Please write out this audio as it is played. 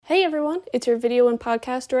Hey everyone, it's your video and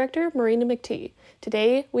podcast director, Marina McTee.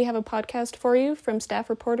 Today, we have a podcast for you from staff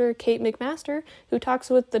reporter Kate McMaster, who talks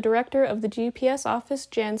with the director of the GPS office,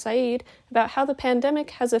 Jan Saeed, about how the pandemic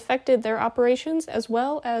has affected their operations as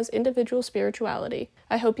well as individual spirituality.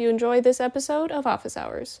 I hope you enjoy this episode of Office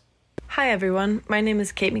Hours. Hi everyone, my name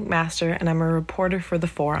is Kate McMaster and I'm a reporter for The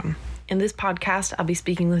Forum. In this podcast, I'll be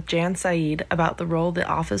speaking with Jan Saeed about the role the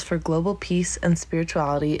Office for Global Peace and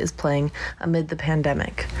Spirituality is playing amid the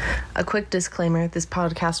pandemic. A quick disclaimer, this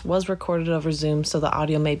podcast was recorded over Zoom, so the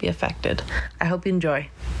audio may be affected. I hope you enjoy.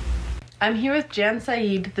 I'm here with Jan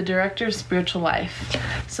Saeed, the Director of Spiritual Life.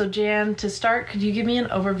 So Jan, to start, could you give me an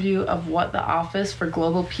overview of what the Office for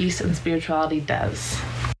Global Peace and Spirituality does?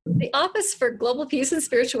 The Office for Global Peace and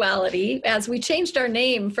Spirituality, as we changed our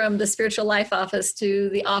name from the Spiritual Life Office to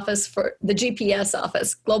the Office for the GPS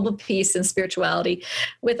Office, Global Peace and Spirituality,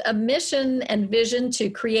 with a mission and vision to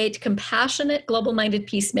create compassionate, global-minded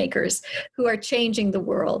peacemakers who are changing the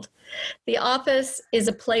world. The office is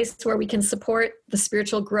a place where we can support the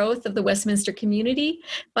spiritual growth of the Westminster community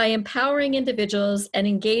by empowering individuals and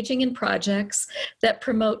engaging in projects that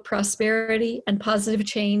promote prosperity and positive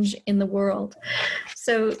change in the world.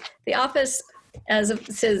 So the office, as of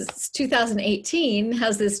since 2018,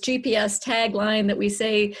 has this GPS tagline that we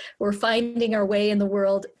say we're finding our way in the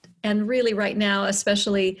world, and really right now,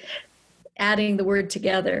 especially adding the word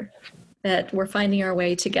together. That we're finding our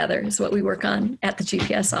way together is what we work on at the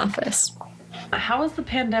GPS office. How has the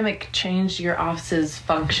pandemic changed your office's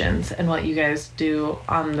functions and what you guys do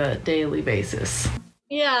on the daily basis?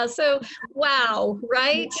 Yeah, so wow,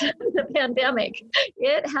 right? The pandemic,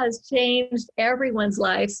 it has changed everyone's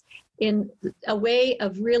lives in a way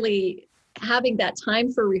of really having that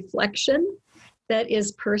time for reflection that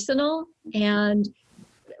is personal and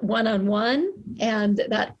one-on-one, and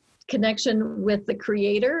that connection with the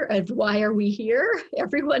creator of why are we here.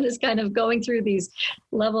 Everyone is kind of going through these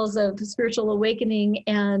levels of spiritual awakening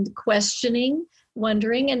and questioning,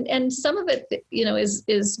 wondering, and some of it,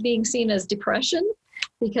 is being seen as depression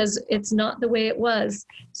because it's not the way it was.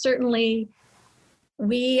 Certainly,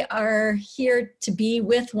 we are here to be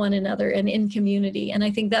with one another and in community. And I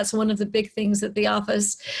think that's one of the big things that the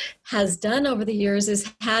office has done over the years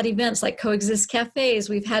is had events like Coexist Cafes.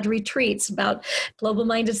 We've had retreats about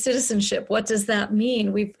global-minded citizenship. What does that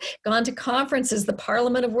mean? We've gone to conferences, the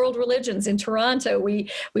Parliament of World Religions in Toronto.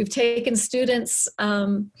 We've taken students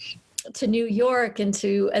to New York and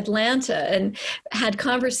to Atlanta and had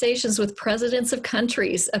conversations with presidents of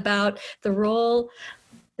countries about the role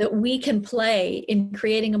that we can play in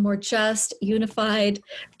creating a more just, unified,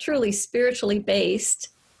 truly spiritually based,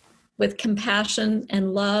 with compassion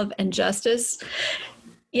and love and justice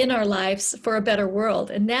in our lives for a better world.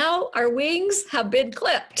 And now our wings have been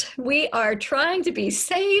clipped. We are trying to be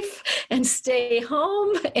safe and stay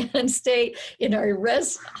home and stay in our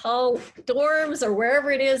res hall dorms or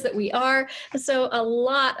wherever it is that we are. And so a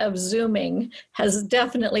lot of Zooming has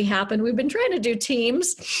definitely happened. We've been trying to do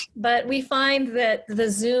Teams, but we find that the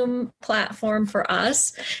Zoom platform for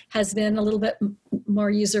us has been a little bit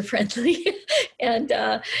more user-friendly and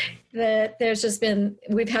that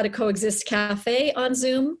we've had a Coexist Cafe on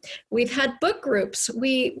Zoom. We've had book groups.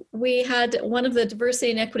 We had one of the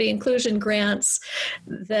diversity and equity inclusion grants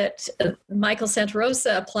that Michael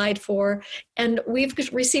Santarosa applied for, and we've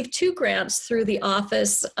received 2 grants through the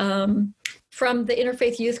office from the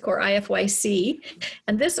Interfaith Youth Corps, IFYC.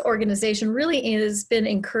 And this organization really has been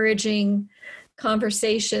encouraging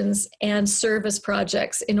conversations and service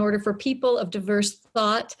projects in order for people of diverse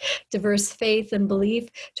thought, diverse faith and belief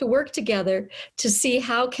to work together to see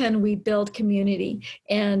how can we build community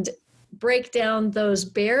and break down those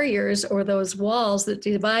barriers or those walls that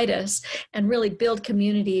divide us and really build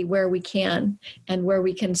community where we can and where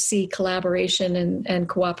we can see collaboration and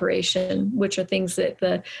cooperation, which are things that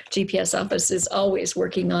the GPS office is always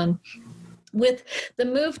working on. With the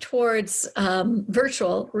move towards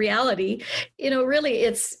virtual reality, really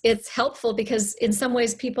it's helpful because in some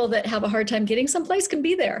ways people that have a hard time getting someplace can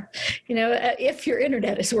be there, if your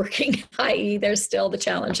internet is working, i.e. there's still the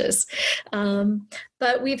challenges.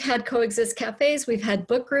 But we've had Coexist Cafes, we've had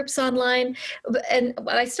book groups online, and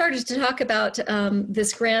I started to talk about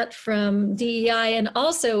this grant from DEI, and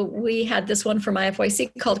also we had this one from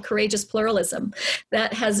IFYC called Courageous Pluralism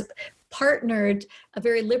that has partnered a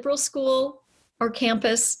very liberal school or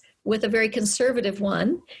campus with a very conservative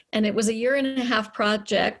one. And it was a 1.5-year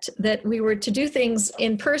project that we were to do things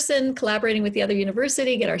in person, collaborating with the other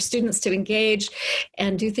university, get our students to engage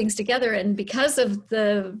and do things together. And because of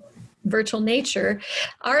the virtual nature,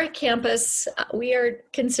 our campus, we are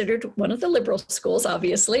considered one of the liberal schools,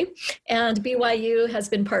 obviously, and BYU has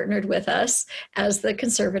been partnered with us as the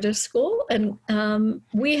conservative school. And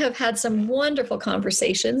we have had some wonderful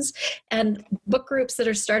conversations and book groups that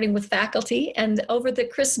are starting with faculty. And over the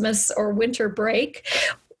Christmas or winter break,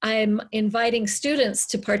 I'm inviting students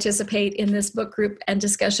to participate in this book group and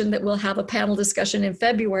discussion that we'll have a panel discussion in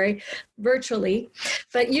February virtually,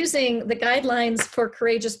 but using the guidelines for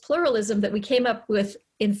courageous pluralism that we came up with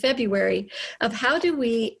in February of how do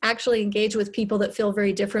we actually engage with people that feel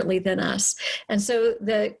very differently than us. And so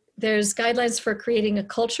there's guidelines for creating a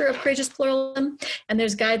culture of courageous pluralism, and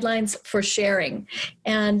there's guidelines for sharing.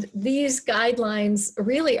 And these guidelines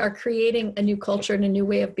really are creating a new culture and a new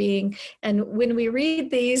way of being. And when we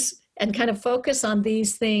read these and kind of focus on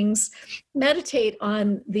these things, meditate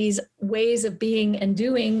on these ways of being and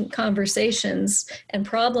doing conversations and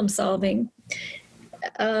problem solving,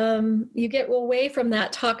 you get away from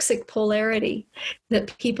that toxic polarity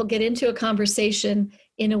that people get into a conversation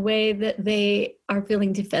in a way that they are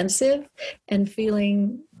feeling defensive and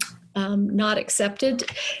feeling not accepted,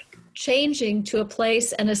 changing to a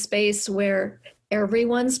place and a space where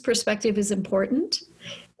everyone's perspective is important.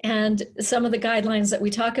 And some of the guidelines that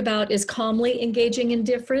we talk about is calmly engaging in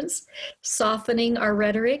difference, softening our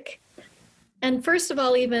rhetoric, and first of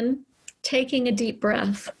all, even taking a deep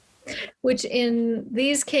breath, which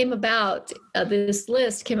this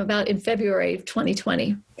list came about in February of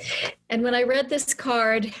 2020. And when I read this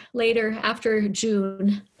card later after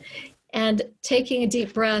June, and taking a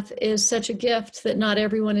deep breath is such a gift that not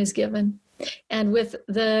everyone is given. And with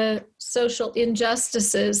the social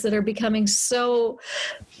injustices that are becoming so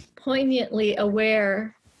poignantly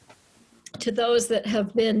aware to those that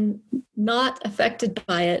have been not affected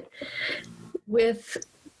by it, with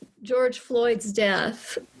George Floyd's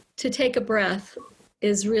death, to take a breath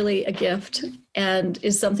is really a gift and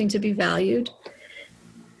is something to be valued.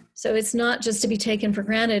 So it's not just to be taken for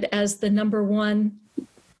granted as the number one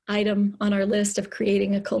item on our list of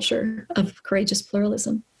creating a culture of courageous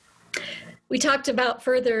pluralism. We talked about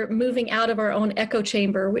further moving out of our own echo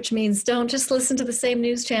chamber, which means don't just listen to the same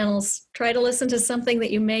news channels. Try to listen to something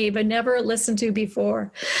that you may have never listened to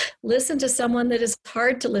before. Listen to someone that is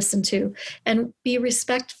hard to listen to and be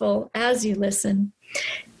respectful as you listen.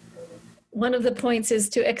 One of the points is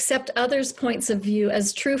to accept others' points of view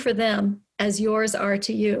as true for them as yours are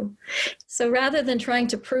to you. So rather than trying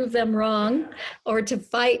to prove them wrong or to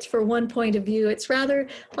fight for one point of view, it's rather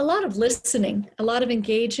a lot of listening, a lot of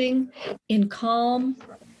engaging in calm,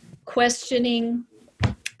 questioning,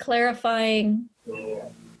 clarifying,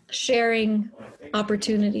 sharing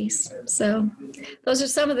opportunities. So those are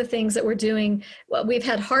some of the things that we're doing. Well, we've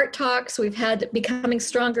had heart talks, we've had becoming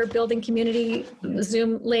stronger, building community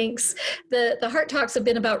Zoom links. The heart talks have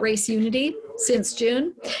been about race unity since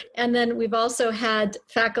June. And then we've also had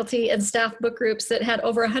faculty and staff book groups that had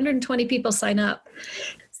over 120 people sign up.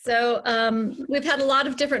 So we've had a lot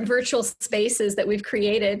of different virtual spaces that we've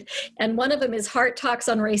created. And one of them is Heart Talks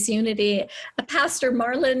on Race Unity. Pastor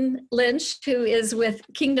Marlon Lynch, who is with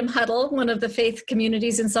Kingdom Huddle, one of the faith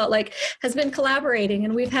communities in Salt Lake, has been collaborating.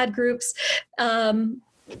 And we've had groups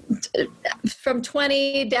from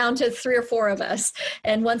 20 down to 3 or 4 of us.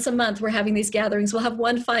 And once a month, we're having these gatherings. We'll have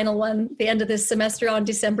one final one at the end of this semester on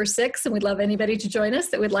December 6th, and we'd love anybody to join us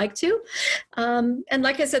that would like to. And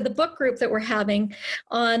like I said, the book group that we're having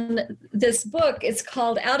on this book is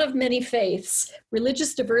called Out of Many Faiths,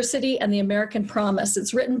 Religious Diversity and the American Promise.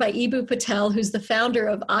 It's written by Eboo Patel, who's the founder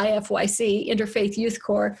of IFYC, Interfaith Youth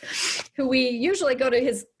Corps, who we usually go to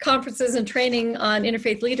his conferences and training on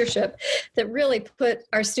interfaith leadership that really put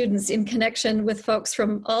our students in connection with folks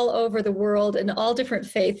from all over the world and all different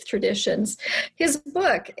faith traditions. His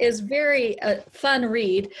book is very fun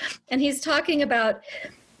read, and he's talking about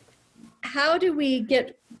how do we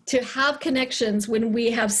get to have connections when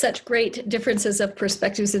we have such great differences of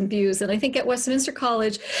perspectives and views. And I think at Westminster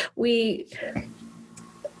College, we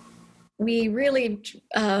really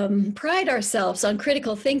pride ourselves on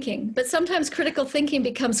critical thinking, but sometimes critical thinking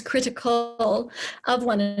becomes critical of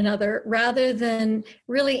one another rather than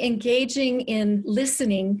really engaging in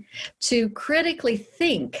listening to critically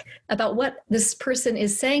think about what this person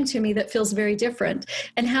is saying to me that feels very different.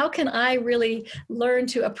 And how can I really learn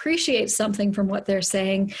to appreciate something from what they're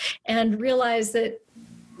saying and realize that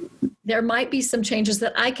there might be some changes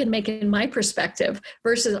that I can make in my perspective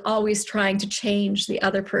versus always trying to change the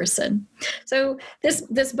other person. So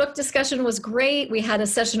this book discussion was great. We had a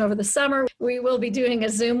session over the summer. We will be doing a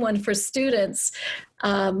Zoom one for students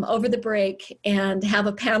over the break and have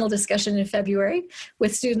a panel discussion in February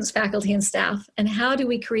with students, faculty, and staff. And how do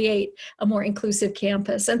we create a more inclusive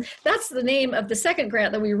campus? And that's the name of the second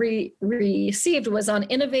grant that we received, was on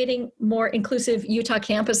innovating more inclusive Utah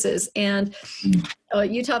campuses. And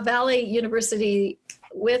Utah Valley University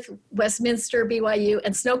with Westminster, BYU,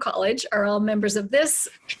 and Snow College are all members of this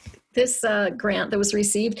grant that was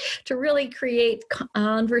received to really create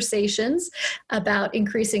conversations about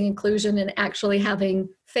increasing inclusion and actually having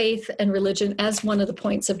faith and religion as one of the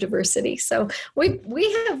points of diversity. So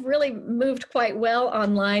we have really moved quite well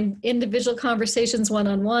online, individual conversations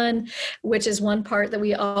one-on-one, which is one part that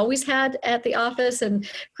we always had at the office, and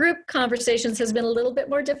group conversations has been a little bit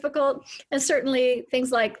more difficult. And certainly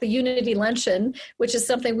things like the Unity Luncheon, which is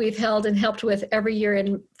something we've held and helped with every year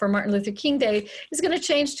for Martin Luther King Day, is going to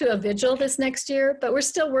change to a vigil this next year, but we're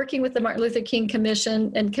still working with the Martin Luther King Commission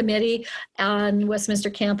and Committee on Westminster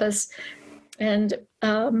campus. And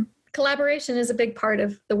collaboration is a big part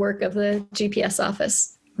of the work of the GPS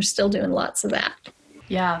office. We're still doing lots of that.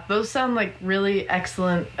 Yeah, those sound like really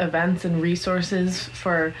excellent events and resources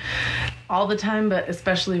for all the time, but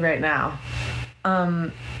especially right now.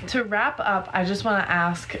 To wrap up, I just want to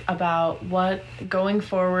ask about what going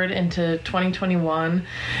forward into 2021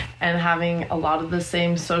 and having a lot of the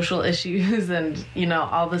same social issues and,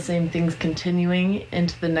 all the same things continuing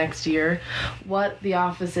into the next year, what the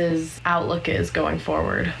office's outlook is going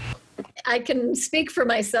forward. I can speak for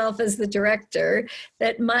myself as the director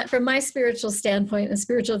that from my spiritual standpoint and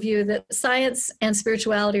spiritual view, that science and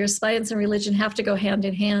spirituality, or science and religion, have to go hand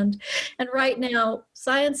in hand. And right now,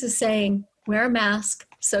 science is saying, wear a mask,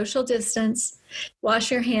 social distance,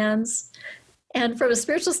 wash your hands. And from a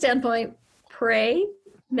spiritual standpoint, pray,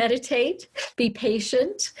 meditate, be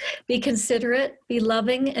patient, be considerate, be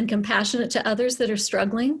loving and compassionate to others that are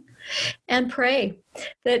struggling, and pray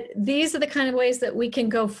that these are the kind of ways that we can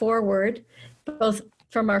go forward, both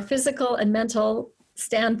from our physical and mental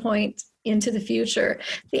standpoint into the future.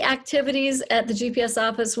 The activities at the GPS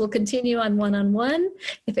office will continue on one-on-one.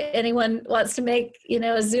 If anyone wants to make,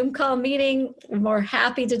 a Zoom call meeting, we're more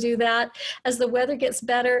happy to do that. As the weather gets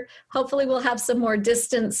better, hopefully we'll have some more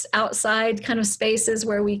distance outside kind of spaces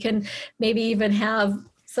where we can maybe even have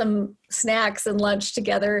some snacks and lunch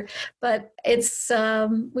together. But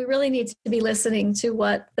we really need to be listening to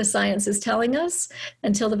what the science is telling us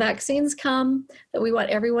until the vaccines come, that we want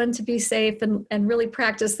everyone to be safe and really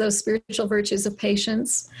practice those spiritual virtues of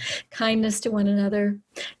patience, kindness to one another,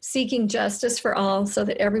 seeking justice for all so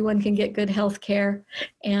that everyone can get good health care,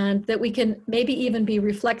 and that we can maybe even be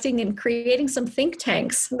reflecting and creating some think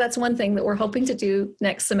tanks. That's one thing that we're hoping to do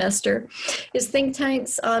next semester, is think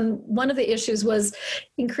tanks on one of the issues was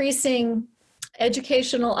increasing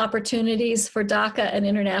educational opportunities for DACA and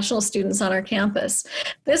international students on our campus.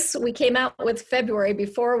 This we came out with February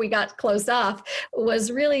before we got closed off,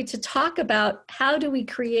 was really to talk about how do we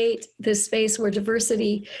create this space where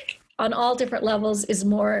diversity on all different levels is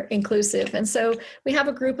more inclusive. And so we have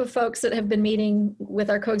a group of folks that have been meeting with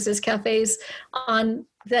our Coexist Cafes on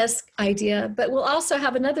this idea, but we'll also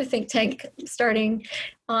have another think tank starting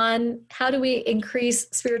on how do we increase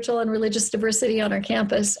spiritual and religious diversity on our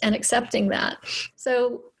campus and accepting that.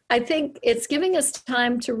 So I think it's giving us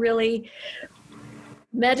time to really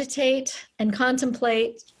meditate and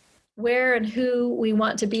contemplate where and who we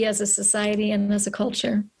want to be as a society and as a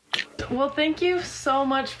culture. Well, thank you so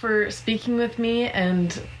much for speaking with me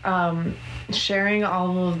and sharing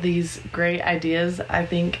all of these great ideas. I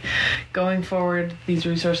think going forward, these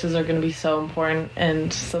resources are going to be so important.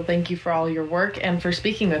 And so thank you for all your work and for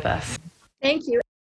speaking with us. Thank you.